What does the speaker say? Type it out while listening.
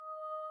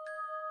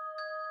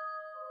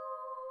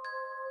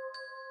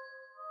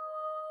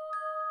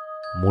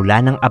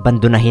Mula nang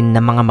abandonahin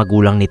ng mga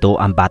magulang nito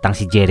ang batang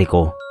si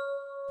Jericho,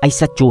 ay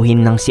sa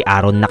tiyuhin ng si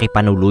Aaron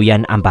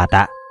nakipanuluyan ang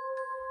bata.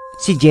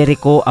 Si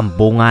Jericho ang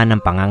bunga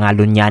ng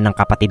pangangalon niya ng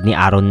kapatid ni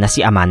Aaron na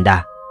si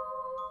Amanda.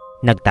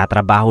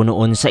 Nagtatrabaho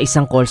noon sa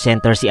isang call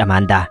center si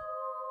Amanda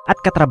at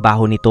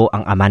katrabaho nito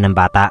ang ama ng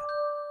bata.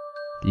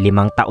 5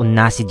 taon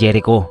na si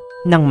Jericho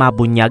nang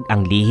mabunyag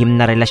ang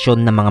lihim na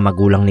relasyon ng mga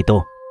magulang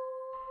nito.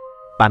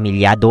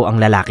 Pamilyado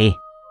ang lalaki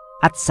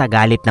at sa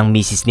galit ng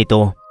misis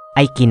nito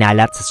ay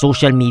kinalat sa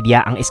social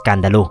media ang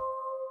iskandalo.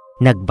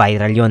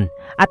 Nag-viral yon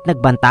at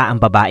nagbanta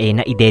ang babae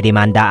na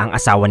idedemanda ang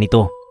asawa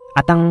nito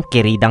at ang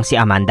kiridang si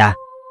Amanda.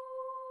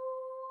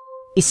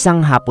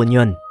 Isang hapon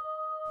yon,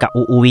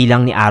 kauuwi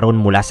lang ni Aaron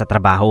mula sa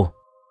trabaho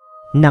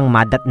nang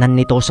madatnan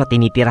nito sa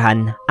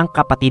tinitirahan ang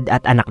kapatid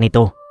at anak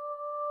nito.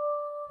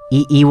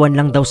 Iiwan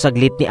lang daw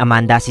saglit ni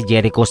Amanda si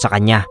Jericho sa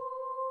kanya.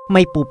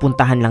 May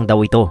pupuntahan lang daw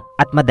ito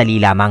at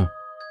madali lamang.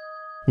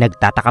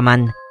 Nagtataka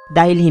man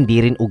dahil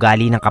hindi rin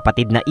ugali ng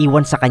kapatid na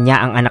iwan sa kanya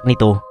ang anak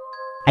nito,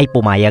 ay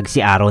pumayag si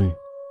Aaron.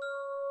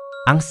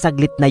 Ang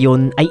saglit na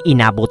yon ay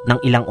inabot ng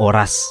ilang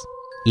oras,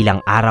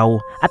 ilang araw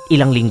at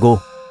ilang linggo.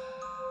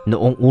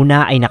 Noong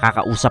una ay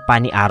nakakausap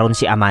pa ni Aaron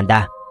si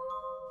Amanda.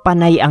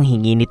 Panay ang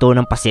hingi nito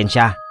ng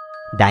pasensya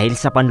dahil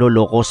sa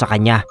panloloko sa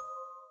kanya.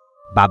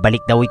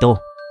 Babalik daw ito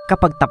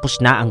kapag tapos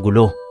na ang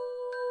gulo.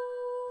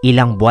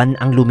 Ilang buwan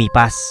ang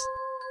lumipas.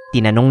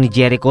 Tinanong ni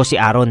Jericho si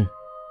Aaron.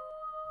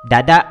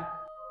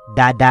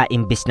 Dada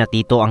imbes na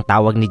tito ang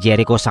tawag ni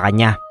Jericho sa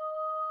kanya.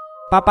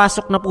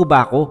 Papasok na po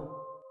ba ako?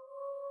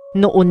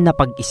 Noon na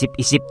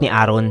pag-isip-isip ni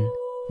Aaron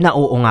na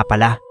oo nga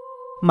pala,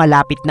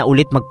 malapit na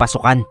ulit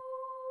magpasukan.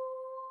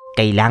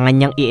 Kailangan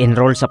niyang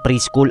i-enroll sa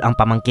preschool ang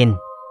pamangkin.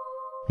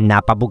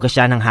 Napabuga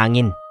siya ng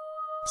hangin.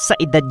 Sa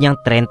edad niyang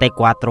 34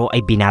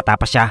 ay binata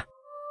pa siya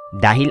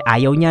dahil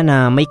ayaw niya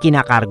na may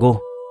kinakargo.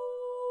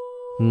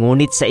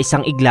 Ngunit sa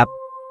isang iglap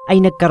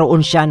ay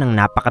nagkaroon siya ng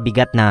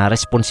napakabigat na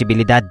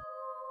responsibilidad.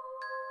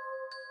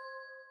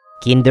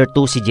 Kinder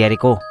 2 si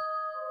Jericho.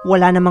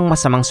 Wala namang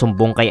masamang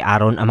sumbong kay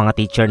Aaron ang mga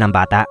teacher ng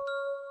bata.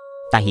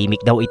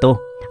 Tahimik daw ito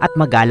at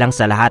magalang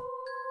sa lahat.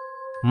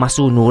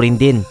 Masunurin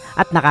din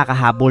at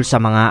nakakahabol sa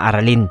mga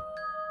aralin.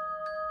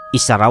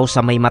 Isa raw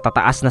sa may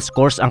matataas na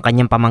scores ang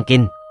kanyang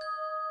pamangkin.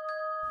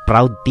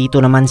 Proud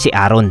tito naman si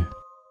Aaron.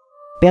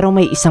 Pero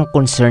may isang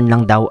concern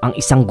lang daw ang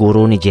isang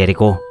guro ni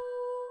Jericho.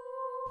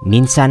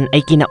 Minsan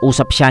ay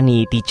kinausap siya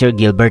ni Teacher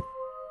Gilbert.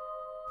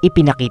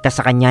 Ipinakita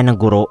sa kanya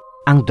ng guro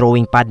ang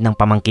drawing pad ng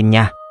pamangkin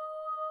niya.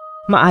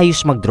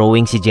 Maayos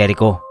mag-drawing si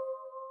Jericho.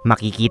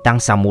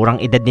 Makikitang sa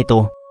murang edad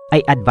nito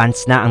ay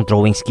advanced na ang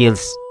drawing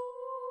skills.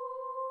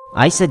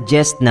 I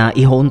suggest na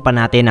i-hone pa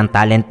natin ang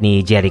talent ni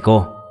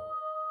Jericho,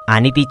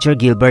 ani Teacher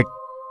Gilbert.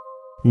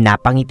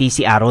 Napangiti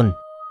si Aaron.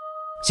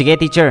 Sige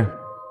teacher,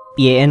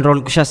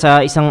 i-enroll ko siya sa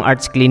isang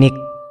arts clinic.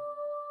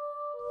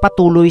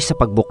 Patuloy sa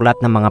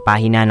pagbuklat ng mga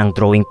pahina ng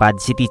drawing pad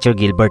si Teacher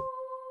Gilbert.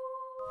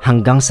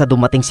 Hanggang sa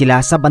dumating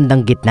sila sa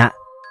bandang gitna.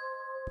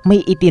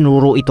 May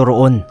itinuro ito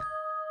roon.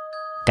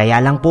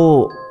 Kaya lang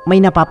po, may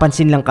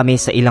napapansin lang kami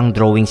sa ilang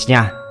drawings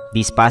niya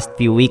these past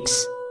few weeks.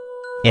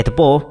 Eto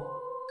po.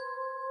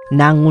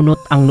 Nangunot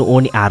ang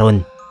noo ni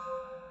Aaron.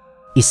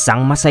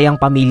 Isang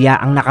masayang pamilya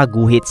ang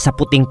nakaguhit sa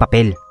puting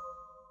papel.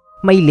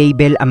 May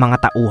label ang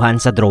mga tauhan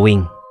sa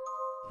drawing.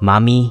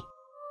 Mommy,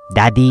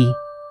 Daddy,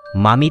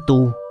 Mommy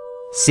 2,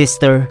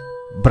 Sister,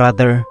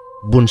 Brother,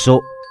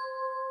 Bunso.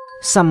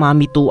 Sa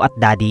Mommy 2 at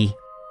Daddy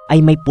ay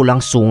may pulang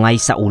sungay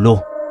sa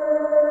ulo.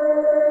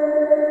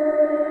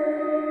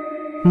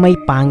 May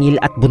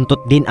pangil at buntot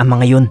din ang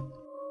mga yun.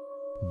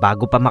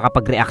 Bago pa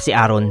makapag-react si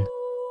Aaron,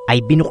 ay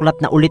binuklat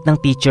na ulit ng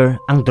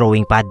teacher ang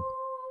drawing pad.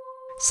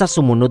 Sa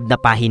sumunod na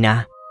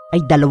pahina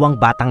ay 2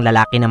 batang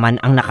lalaki naman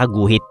ang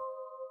nakaguhit.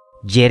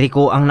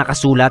 Jericho ang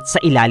nakasulat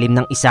sa ilalim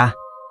ng isa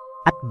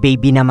at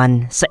Baby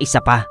naman sa isa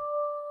pa.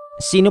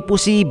 Sino po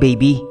si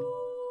Baby?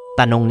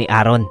 Tanong ni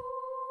Aaron.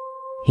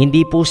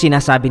 Hindi po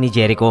sinasabi ni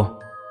Jericho.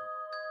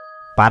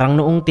 Parang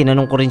noong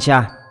tinanong ko rin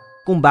siya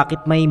kung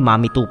bakit may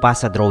Mommy 2 pa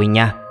sa drawing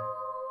niya.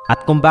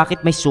 At kung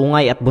bakit may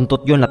sungay at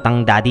buntot yun at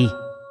ang daddy.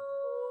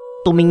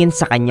 Tumingin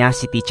sa kanya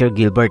si Teacher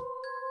Gilbert.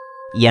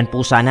 Iyan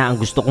po sana ang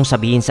gusto kong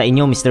sabihin sa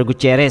inyo, Mr.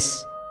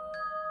 Gutierrez.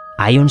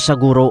 Ayon sa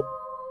guro,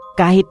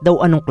 kahit daw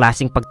anong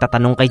klaseng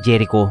pagtatanong kay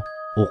Jericho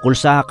ukol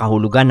sa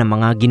kahulugan ng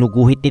mga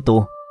ginuguhit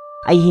nito,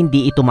 ay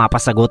hindi ito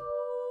mapasagot.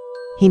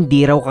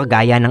 Hindi raw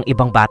kagaya ng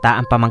ibang bata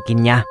ang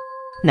pamangkin niya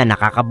na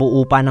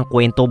nakakabuo pa ng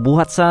kwento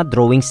buhat sa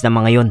drawings ng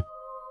mga yon.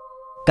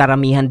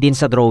 Karamihan din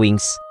sa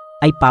drawings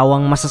ay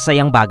pawang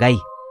masasayang bagay.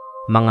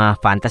 Mga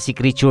fantasy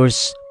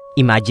creatures,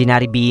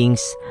 imaginary beings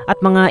at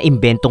mga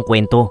imbentong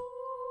kwento.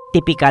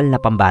 Tipikal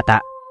na pambata.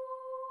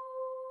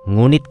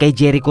 Ngunit kay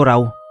Jericho raw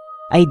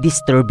ay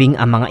disturbing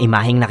ang mga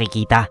imaheng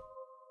nakikita.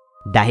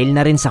 Dahil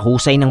na rin sa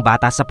husay ng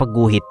bata sa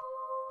pagguhit,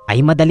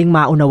 ay madaling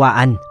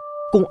maunawaan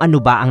kung ano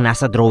ba ang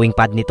nasa drawing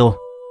pad nito.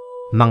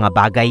 Mga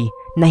bagay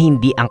na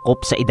hindi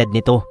angkop sa edad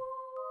nito.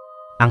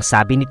 Ang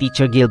sabi ni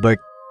Teacher Gilbert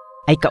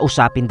ay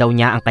kausapin daw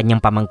niya ang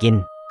kanyang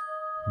pamangkin.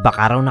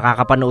 Baka raw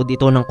nakakapanood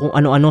ito ng kung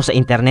ano-ano sa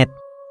internet.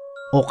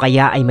 o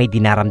kaya ay may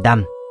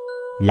dinaramdam,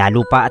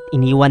 lalo pa at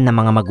iniwan ng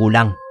mga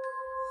magulang.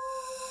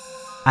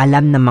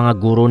 Alam ng mga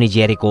guro ni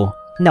Jericho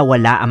na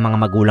wala ang mga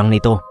magulang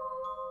nito,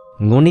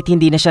 ngunit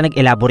hindi na siya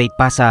nag-elaborate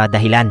pa sa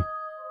dahilan.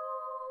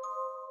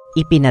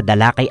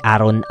 Ipinadala kay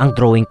Aaron ang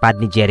drawing pad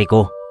ni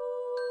Jericho.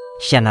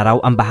 Siya na raw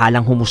ang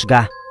bahalang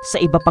humusga sa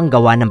iba pang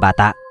gawa ng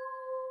bata.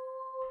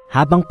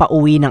 Habang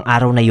pauwi ng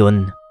araw na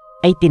yun,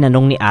 ay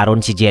tinanong ni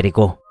Aaron si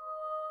Jericho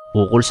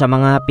ukol sa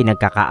mga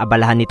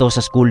pinagkakaabalahan nito sa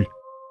school.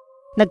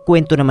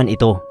 Nagkwento naman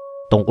ito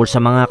tungkol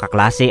sa mga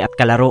kaklase at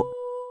kalaro,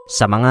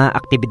 sa mga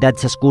aktibidad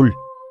sa school,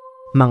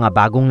 mga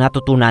bagong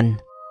natutunan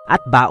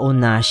at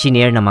baon na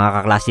shinare ng mga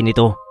kaklase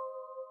nito.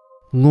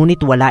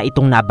 Ngunit wala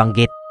itong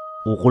nabanggit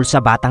ukol sa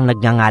batang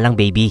nagngangalang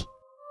Baby.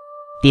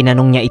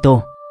 Tinanong niya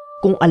ito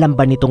kung alam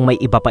ba nitong may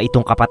iba pa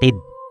itong kapatid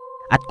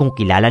at kung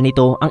kilala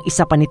nito ang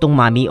isa pa nitong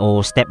mami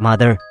o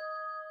stepmother.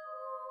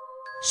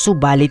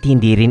 Subalit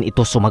hindi rin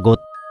ito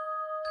sumagot.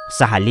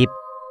 Sa halip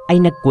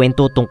ay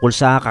nagkwento tungkol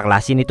sa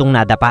kaklase nitong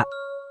nadapa.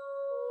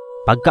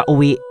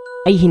 Pagka-uwi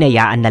ay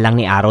hinayaan na lang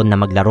ni Aaron na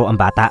maglaro ang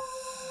bata.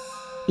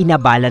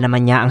 Inabala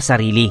naman niya ang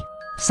sarili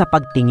sa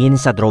pagtingin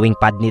sa drawing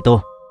pad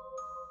nito.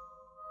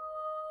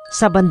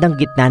 Sa bandang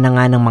gitna na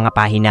nga ng mga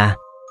pahina,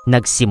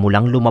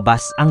 nagsimulang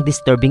lumabas ang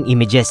disturbing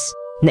images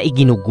na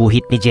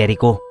iginuguhit ni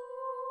Jericho.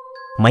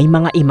 May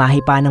mga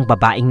imahe pa ng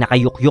babaeng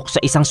nakayukyuk sa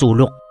isang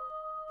sulok,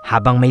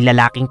 habang may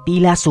lalaking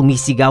tila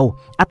sumisigaw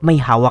at may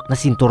hawak na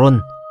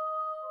sinturon.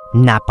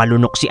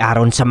 Napalunok si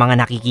Aaron sa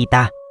mga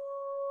nakikita.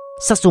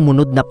 Sa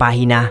sumunod na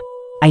pahina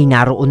ay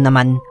naroon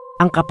naman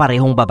ang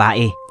kaparehong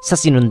babae sa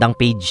sinundang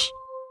page.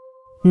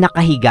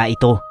 Nakahiga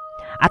ito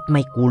at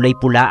may kulay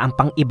pula ang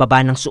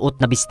pang-ibaba ng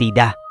suot na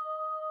bestida.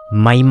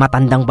 May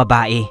matandang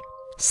babae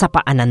sa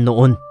paanan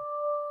noon.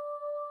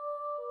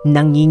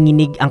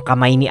 Nanginginig ang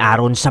kamay ni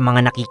Aaron sa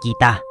mga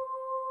nakikita.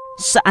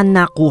 Saan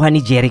nakuha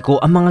ni Jericho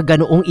ang mga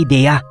ganoong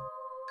ideya?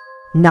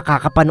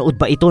 Nakakapanood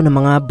ba ito ng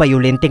mga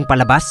bayolenteng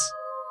palabas?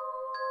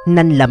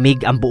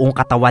 Nanlamig ang buong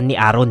katawan ni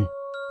Aaron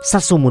sa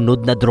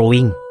sumunod na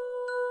drawing.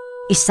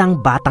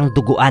 Isang batang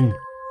duguan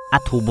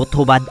at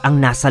hubot-hubad ang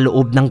nasa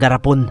loob ng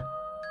garapon.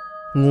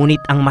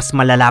 Ngunit ang mas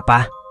malala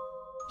pa,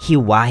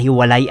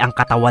 hiwa-hiwalay ang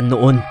katawan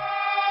noon.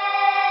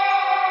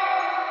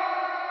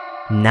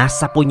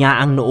 Nasapo niya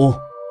ang noo.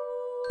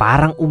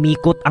 Parang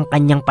umikot ang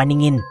kanyang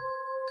paningin.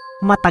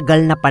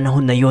 Matagal na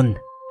panahon na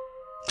yun.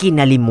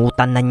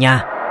 Kinalimutan na niya.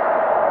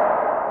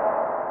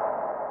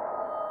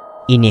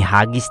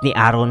 Inihagis ni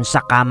Aaron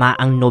sa kama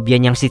ang nobya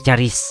niyang si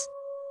Charis.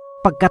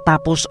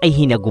 Pagkatapos ay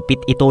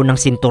hinagupit ito ng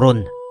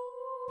sinturon.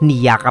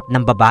 Niyakap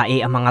ng babae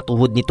ang mga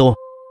tuhod nito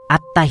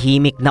at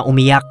tahimik na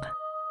umiyak.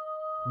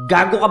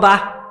 "Gago ka ba?"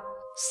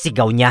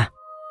 sigaw niya.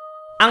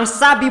 "Ang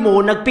sabi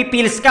mo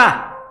nagpipils ka.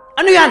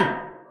 Ano yan?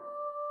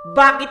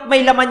 Bakit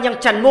may laman yang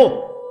tiyan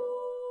mo?"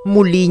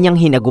 Muli niyang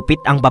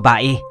hinagupit ang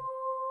babae.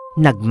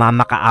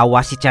 Nagmamakaawa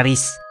si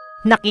Charis.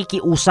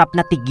 Nakikiusap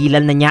na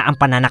tigilan na niya ang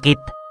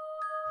pananakit.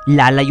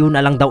 Lalayo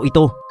na lang daw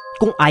ito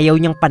kung ayaw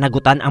niyang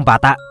panagutan ang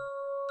bata.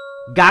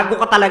 "Gago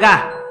ka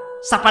talaga.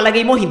 Sa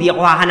palagay mo hindi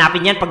ako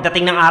hahanapin yan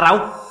pagdating ng araw?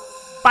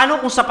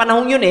 Paano kung sa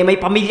panahong yun may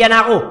pamilya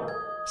na ako?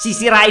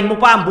 Sisirain mo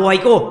pa ang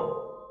buhay ko.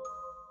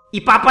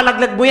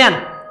 Ipapalaglag mo yan."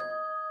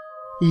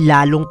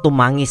 Lalong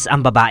tumangis ang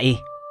babae.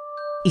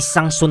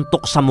 Isang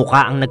suntok sa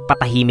muka ang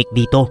nagpatahimik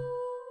dito.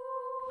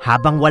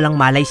 Habang walang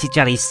malay si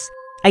Charis,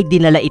 ay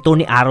dinala ito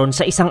ni Aaron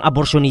sa isang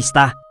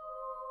aborsyonista.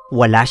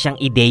 Wala siyang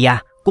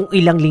ideya kung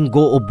ilang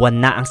linggo o buwan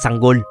na ang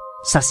sanggol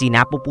sa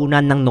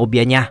sinapupunan ng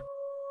nobya niya.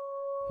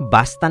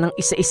 Basta nang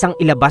isa-isang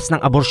ilabas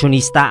ng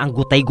aborsyonista ang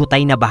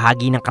gutay-gutay na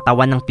bahagi ng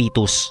katawan ng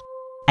fetus,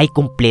 ay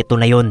kumpleto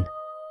na yon.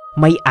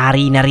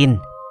 May-ari na rin,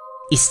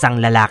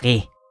 isang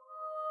lalaki.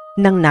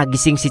 Nang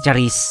nagising si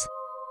Charis,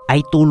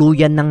 ay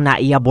tuluyan nang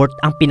nai-abort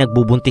ang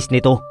pinagbubuntis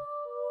nito.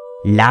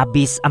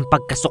 Labis ang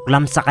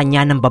pagkasuklam sa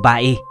kanya ng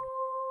babae.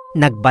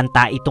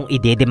 Nagbanta itong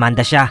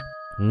idedemanda siya,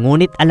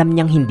 ngunit alam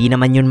niyang hindi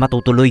naman yun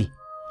matutuloy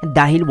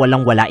dahil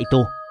walang-wala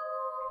ito.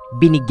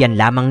 Binigyan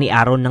lamang ni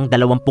Aaron ng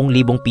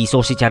 20,000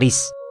 piso si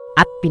Charis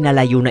at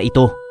pinalayo na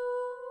ito.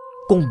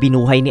 Kung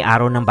binuhay ni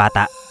Aaron ng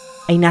bata,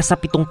 ay nasa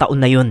 7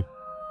 taon na yun.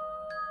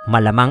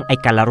 Malamang ay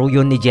kalaro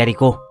yun ni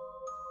Jericho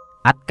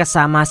at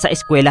kasama sa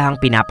eskwelahang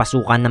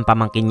pinapasukan ng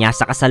pamangkin niya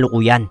sa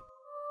kasalukuyan.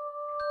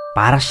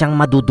 Para siyang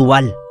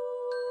maduduwal.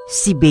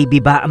 Si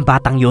Baby ba ang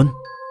batang yun?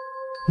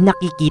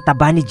 Nakikita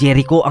ba ni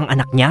Jericho ang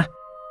anak niya?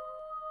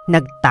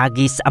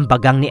 Nagtagis ang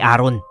bagang ni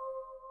Aaron.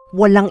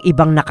 Walang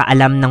ibang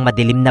nakaalam ng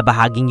madilim na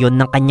bahaging yon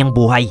ng kanyang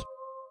buhay.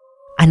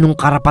 Anong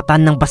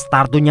karapatan ng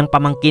bastardo niyang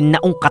pamangkin na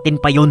ungkatin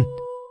pa yun?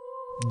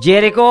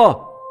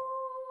 "Jericho!"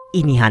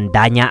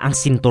 Inihanda niya ang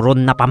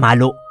sinturon na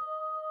pamalo.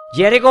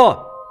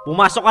 "Jericho!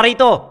 Pumasok ka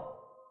rito!"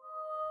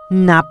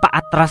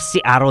 Napaatras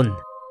si Aaron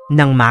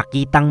nang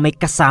makitang may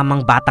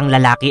kasamang batang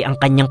lalaki ang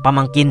kanyang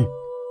pamangkin.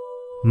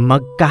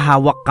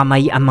 Magkahawak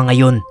kamay ang mga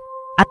yon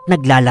at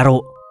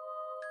naglalaro.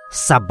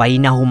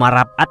 Sabay na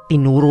humarap at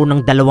tinuro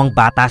ng 2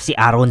 bata si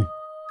Aaron.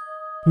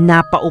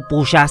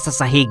 Napaupo siya sa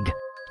sahig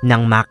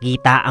nang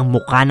makita ang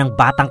muka ng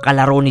batang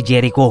kalaro ni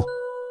Jericho.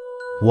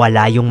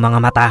 Wala yung mga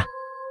mata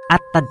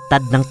at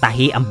tadtad ng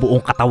tahi ang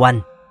buong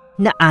katawan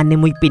na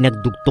animoy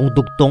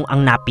pinagdugtong-dugtong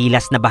ang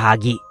napilas na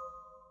bahagi.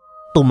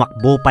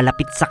 Tumakbo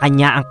palapit sa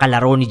kanya ang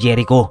kalaro ni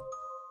Jericho.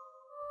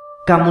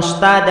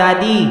 "Kamusta,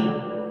 Daddy?"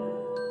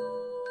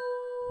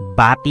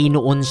 Bati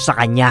noon sa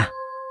kanya.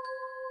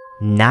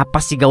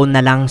 Napasigaw na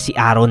lang si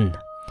Aaron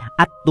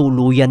at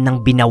tuluyan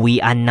ng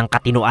binawian ng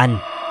katinuan.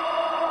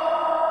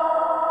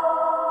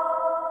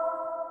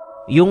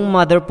 Yung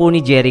mother po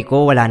ni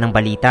Jericho wala nang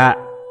balita.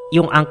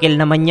 Yung uncle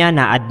naman niya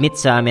na-admit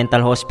sa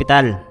mental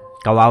hospital.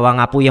 Kawawa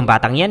nga po yung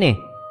batang yan eh.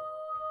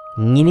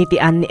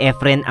 Nginitian ni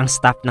Efren ang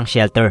staff ng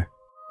shelter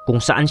kung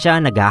saan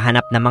siya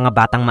naghahanap ng mga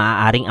batang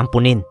maaaring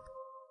ampunin.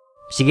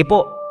 "Sige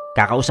po,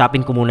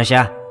 kakausapin ko muna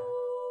siya."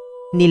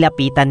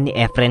 Nilapitan ni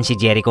Efren si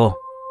Jericho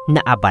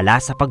na abala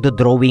sa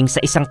pagdodrawing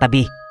sa isang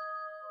tabi.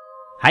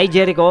 "Hi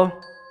Jericho,"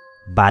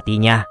 bati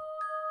niya.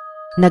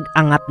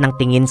 Nag-angat ng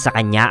tingin sa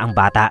kanya ang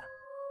bata.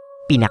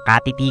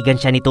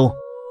 Pinakatitigan siya nito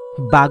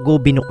bago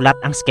binuklat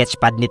ang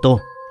sketchpad nito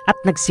at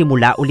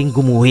nagsimula uling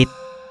gumuhit.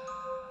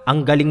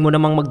 "Ang galing mo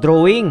namang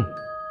mag-drawing.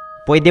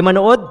 Pwede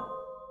manood?"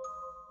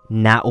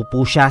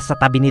 Naupo siya sa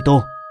tabi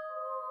nito.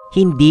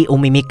 Hindi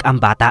umimik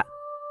ang bata.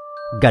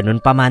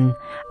 Ganun pa man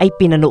ay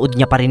pinanood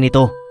niya pa rin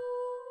ito.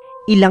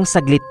 Ilang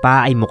saglit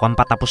pa ay mukhang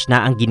patapos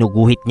na ang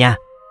ginuguhit niya.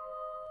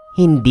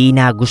 Hindi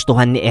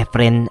nagustuhan ni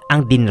Efren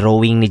ang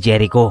dinrawing ni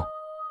Jericho.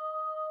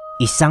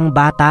 Isang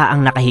bata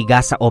ang nakahiga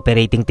sa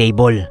operating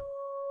table.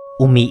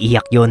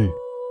 Umiiyak yon.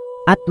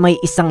 At may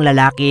isang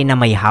lalaki na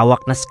may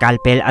hawak na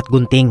scalpel at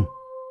gunting.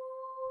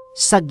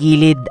 Sa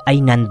gilid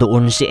ay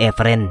nandoon si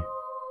Efren.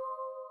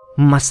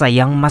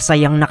 Masayang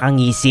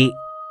nakangisi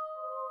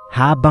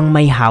habang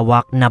may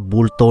hawak na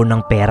bulto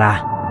ng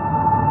pera.